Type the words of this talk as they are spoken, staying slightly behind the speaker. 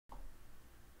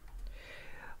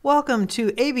Welcome to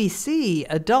ABC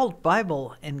Adult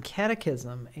Bible and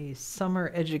Catechism, a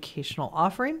summer educational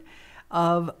offering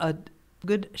of a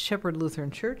Good Shepherd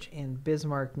Lutheran Church in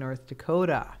Bismarck, North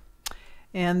Dakota.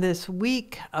 And this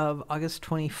week of August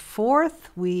 24th,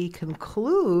 we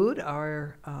conclude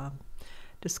our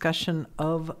discussion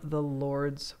of the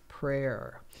Lord's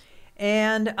Prayer.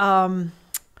 And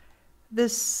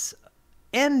this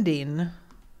ending,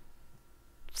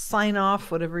 sign off,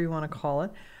 whatever you want to call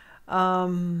it,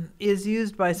 is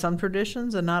used by some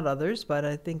traditions and not others, but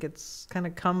I think it's kind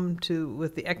of come to,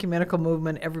 with the ecumenical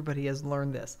movement, everybody has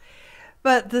learned this.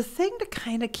 But the thing to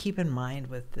kind of keep in mind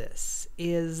with this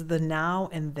is the now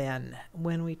and then.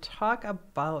 When we talk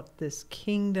about this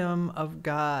kingdom of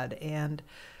God and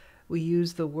we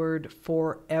use the word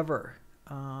forever,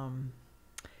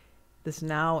 this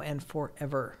now and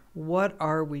forever, what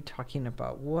are we talking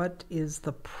about? What is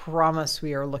the promise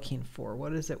we are looking for?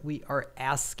 What is it we are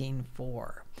asking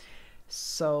for?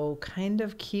 So kind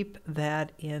of keep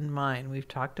that in mind. We've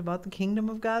talked about the kingdom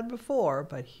of God before,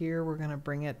 but here we're going to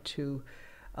bring it to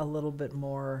a little bit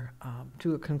more,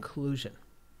 to a conclusion.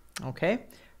 Okay?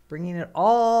 Bringing it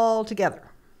all together.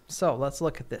 So let's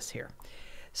look at this here.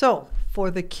 So,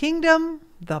 for the kingdom,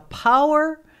 the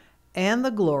power, and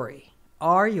the glory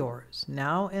are yours,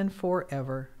 now and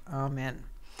forever. Amen.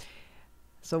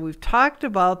 So we've talked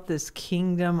about this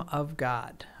kingdom of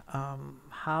God.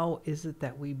 How is it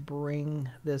that we bring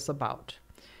this about?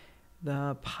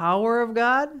 The power of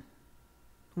God,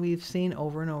 we've seen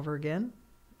over and over again,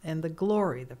 and the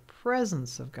glory, the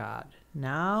presence of God,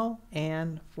 now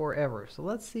and forever. So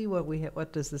let's see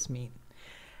what does this mean?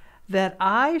 That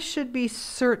I should be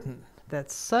certain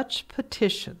that such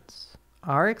petitions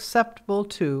are acceptable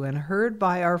to and heard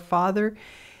by our Father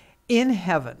in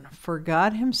heaven, for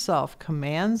God himself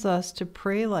commands us to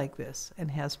pray like this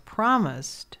and has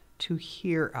promised to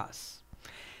hear us.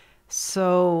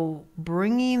 So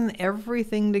bringing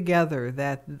everything together,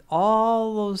 that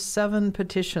all those 7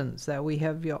 petitions that we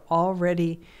have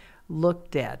already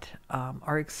looked at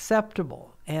are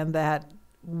acceptable, and that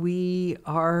we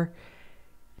are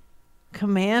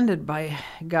commanded by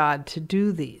God to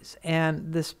do these.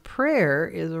 And this prayer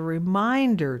is a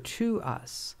reminder to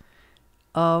us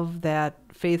of that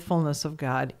faithfulness of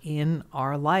God in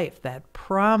our life, that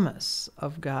promise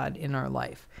of God in our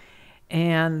life,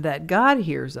 and that God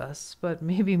hears us, but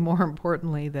maybe more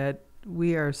importantly, that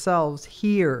we ourselves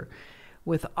hear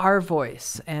with our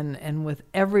voice and with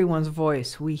everyone's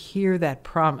voice. We hear that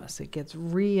promise. It gets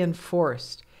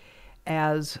reinforced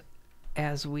as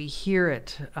we hear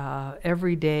it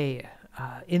every day,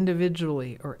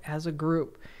 individually or as a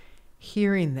group,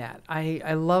 hearing that.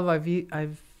 I love,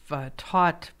 I've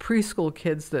taught preschool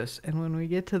kids this, and when we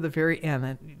get to the very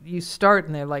end, you start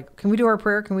and they're like, can we do our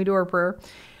prayer? Can we do our prayer?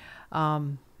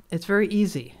 It's very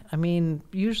easy. I mean,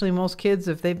 usually most kids,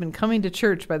 if they've been coming to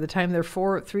church by the time they're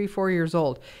 4 years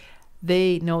old,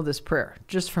 they know this prayer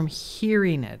just from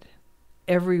hearing it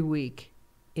every week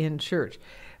in church.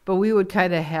 But we would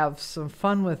kind of have some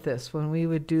fun with this when we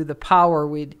would do the power.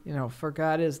 We'd, for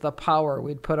God is the power.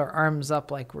 We'd put our arms up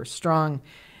like we're strong,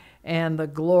 and the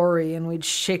glory, and we'd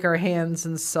shake our hands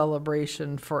in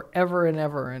celebration forever and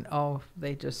ever. And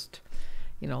they just,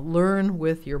 learn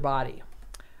with your body.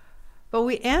 But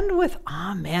we end with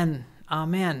Amen.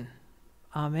 Amen.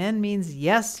 Amen means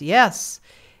yes, yes.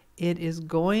 It is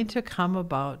going to come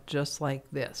about just like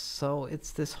this. So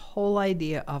it's this whole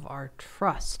idea of our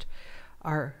trust,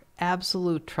 our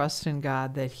absolute trust in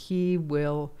God, that he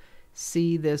will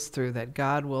see this through, that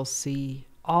God will see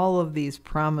all of these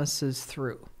promises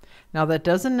through. Now, that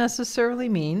doesn't necessarily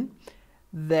mean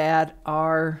that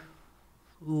our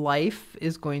life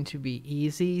is going to be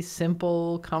easy,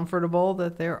 simple, comfortable,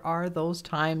 that there are those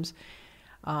times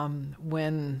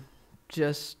when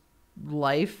just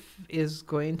life is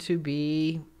going to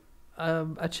be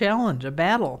a challenge, a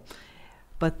battle.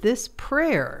 But this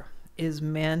prayer is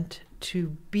meant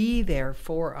to be there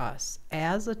for us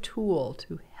as a tool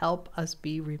to help us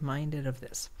be reminded of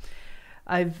this.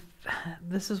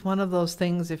 This is one of those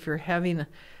things, if you're having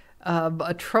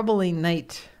a troubling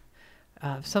night,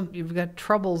 you've got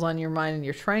troubles on your mind and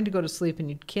you're trying to go to sleep and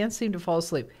you can't seem to fall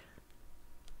asleep,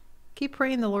 keep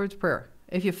praying the Lord's Prayer.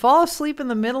 If you fall asleep in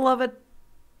the middle of it,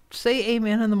 say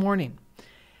amen in the morning.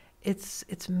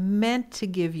 It's meant to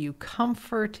give you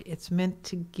comfort. It's meant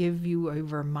to give you a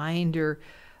reminder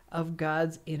of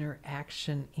God's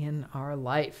interaction in our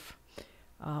life.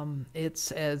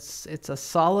 It's a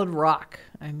solid rock.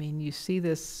 I mean, you see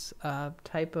this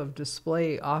type of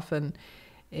display often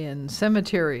in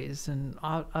cemeteries and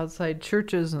outside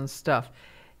churches and stuff.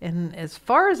 And as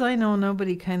far as I know,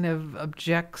 nobody kind of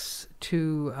objects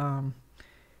to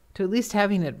to at least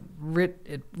having it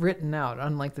written out,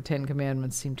 unlike the Ten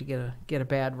Commandments seem to get a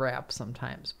bad rap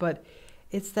sometimes. But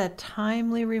it's that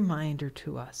timely reminder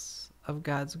to us of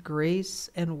God's grace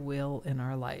and will in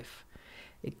our life.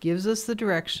 It gives us the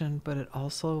direction, but it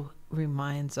also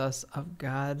reminds us of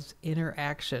God's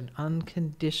interaction,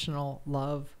 unconditional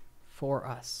love for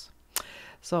us.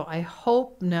 So I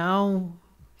hope now,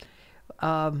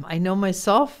 I know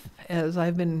myself, as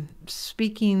I've been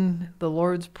speaking the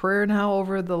Lord's Prayer now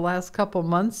over the last couple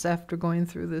months after going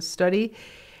through this study,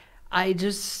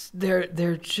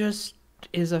 there just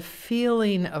is a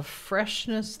feeling of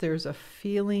freshness. There's a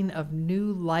feeling of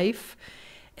new life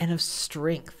and of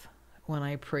strength when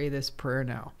I pray this prayer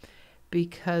now,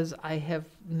 because I have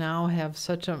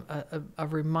such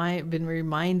been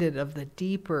reminded of the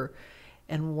deeper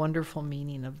and wonderful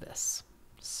meaning of this.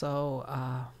 So,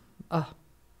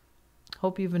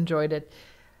 hope you've enjoyed it,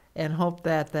 and hope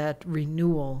that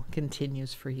renewal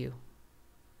continues for you.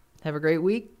 Have a great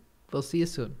week. We'll see you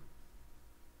soon.